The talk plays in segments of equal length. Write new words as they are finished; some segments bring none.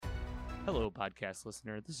Hello, podcast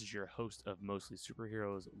listener. This is your host of Mostly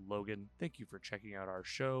Superheroes, Logan. Thank you for checking out our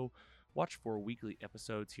show. Watch for weekly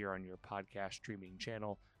episodes here on your podcast streaming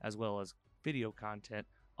channel, as well as video content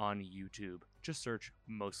on YouTube. Just search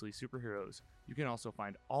Mostly Superheroes. You can also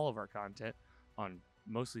find all of our content on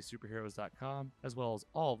mostlysuperheroes.com, as well as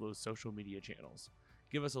all of those social media channels.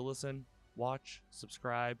 Give us a listen, watch,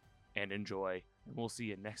 subscribe, and enjoy. And we'll see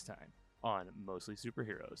you next time on Mostly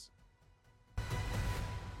Superheroes.